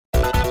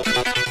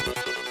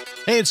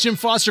Hey, it's Jim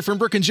Foster from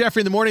Brooke and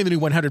Jeffrey in the morning, the new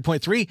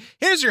 100.3.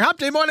 Here's your Hump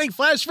Day Morning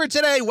Flash for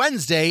today,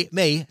 Wednesday,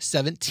 May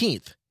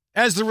 17th.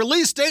 As the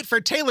release date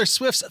for Taylor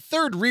Swift's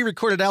third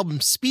re-recorded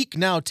album, Speak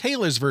Now,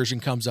 Taylor's version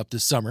comes up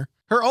this summer.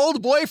 Her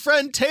old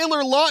boyfriend,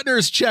 Taylor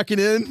Lautner's checking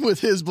in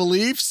with his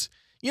beliefs.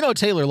 You know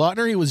Taylor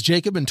Lautner, he was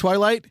Jacob in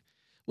Twilight.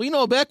 Well, you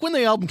know, back when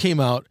the album came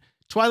out,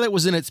 Twilight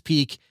was in its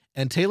peak,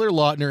 and Taylor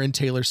Lautner and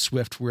Taylor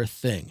Swift were a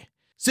thing.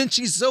 Since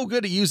she's so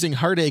good at using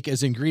heartache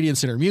as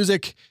ingredients in her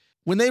music,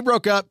 when they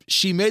broke up,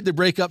 she made the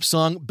breakup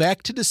song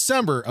Back to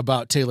December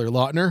about Taylor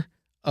Lautner,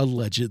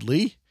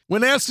 allegedly.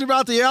 When asked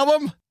about the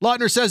album,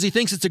 Lautner says he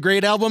thinks it's a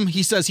great album.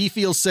 He says he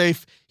feels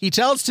safe. He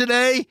tells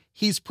Today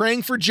he's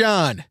praying for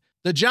John.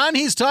 The John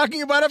he's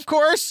talking about, of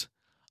course,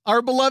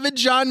 our beloved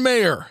John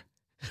Mayer,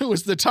 who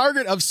was the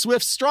target of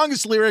Swift's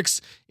strongest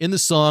lyrics in the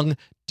song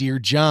Dear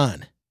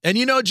John. And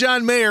you know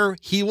John Mayer,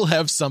 he will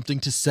have something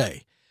to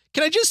say.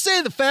 Can I just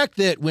say the fact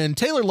that when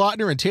Taylor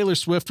Lautner and Taylor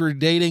Swift were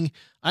dating,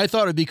 I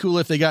thought it'd be cool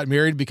if they got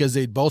married because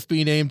they'd both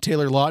be named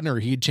Taylor Lautner or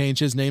he'd change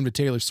his name to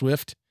Taylor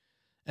Swift.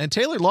 And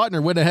Taylor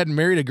Lautner went ahead and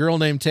married a girl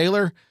named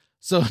Taylor,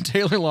 so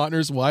Taylor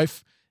Lautner's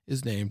wife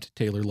is named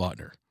Taylor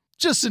Lautner.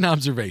 Just an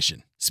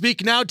observation.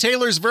 Speak Now,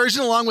 Taylor's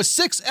version, along with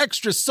 6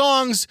 extra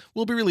songs,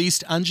 will be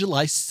released on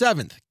July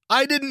 7th.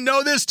 I didn't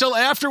know this till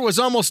after it was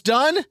almost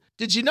done.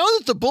 Did you know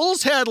that the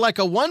Bulls had like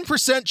a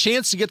 1%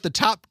 chance to get the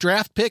top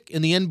draft pick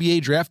in the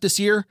NBA draft this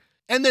year?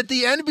 And that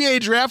the NBA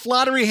draft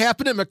lottery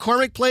happened at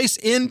McCormick Place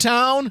in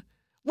town?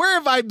 Where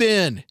have I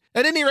been?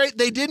 At any rate,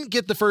 they didn't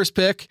get the first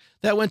pick.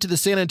 That went to the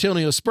San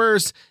Antonio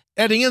Spurs.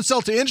 Adding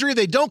insult to injury,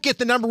 they don't get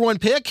the number 1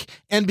 pick.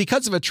 And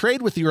because of a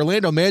trade with the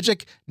Orlando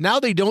Magic, now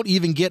they don't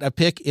even get a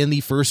pick in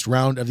the first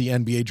round of the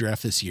NBA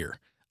draft this year.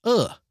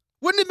 Ugh.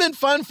 Wouldn't it have been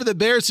fun for the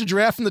Bears to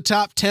draft in the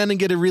top 10 and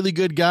get a really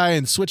good guy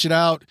and switch it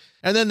out?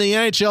 And then the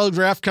NHL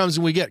draft comes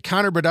and we get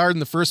Connor Bedard in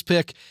the first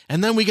pick,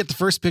 and then we get the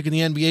first pick in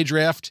the NBA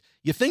draft.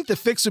 You think the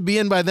fix would be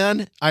in by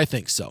then? I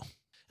think so.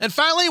 And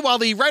finally, while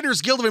the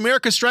Writers Guild of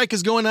America strike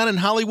is going on in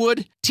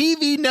Hollywood,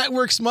 TV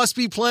networks must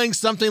be playing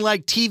something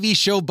like TV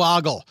Show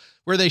Boggle,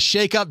 where they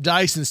shake up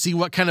dice and see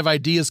what kind of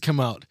ideas come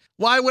out.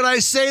 Why would I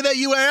say that,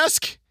 you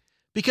ask?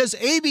 Because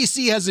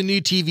ABC has a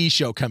new TV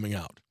show coming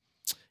out.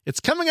 It's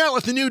coming out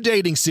with a new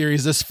dating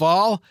series this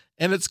fall,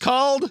 and it's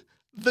called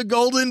The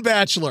Golden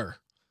Bachelor.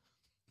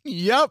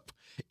 Yup,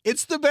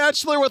 it's The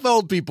Bachelor with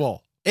old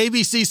people.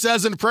 ABC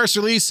says in a press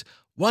release,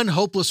 one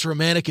hopeless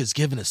romantic is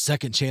given a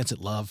second chance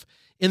at love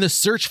in the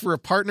search for a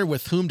partner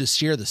with whom to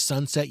share the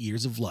sunset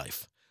years of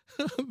life.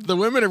 The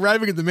women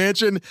arriving at the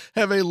mansion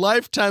have a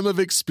lifetime of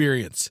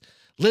experience,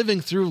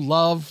 living through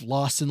love,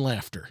 loss, and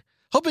laughter,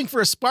 hoping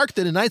for a spark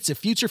that ignites a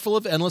future full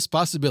of endless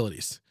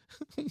possibilities.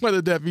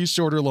 Whether that be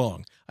short or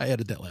long. I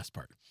added that last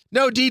part.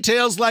 No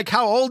details like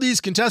how old these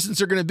contestants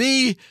are going to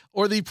be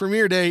or the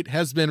premiere date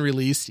has been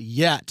released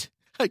yet.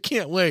 I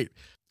can't wait.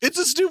 It's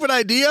a stupid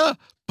idea,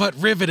 but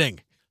riveting.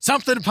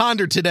 Something to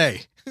ponder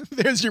today.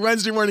 There's your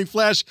Wednesday morning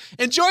flash.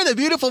 Enjoy the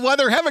beautiful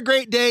weather. Have a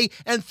great day.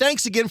 And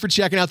thanks again for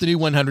checking out the new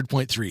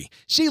 100.3.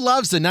 She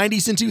loves the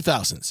 90s and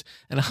 2000s.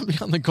 And I'll be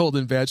on the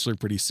Golden Bachelor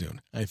pretty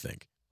soon, I think.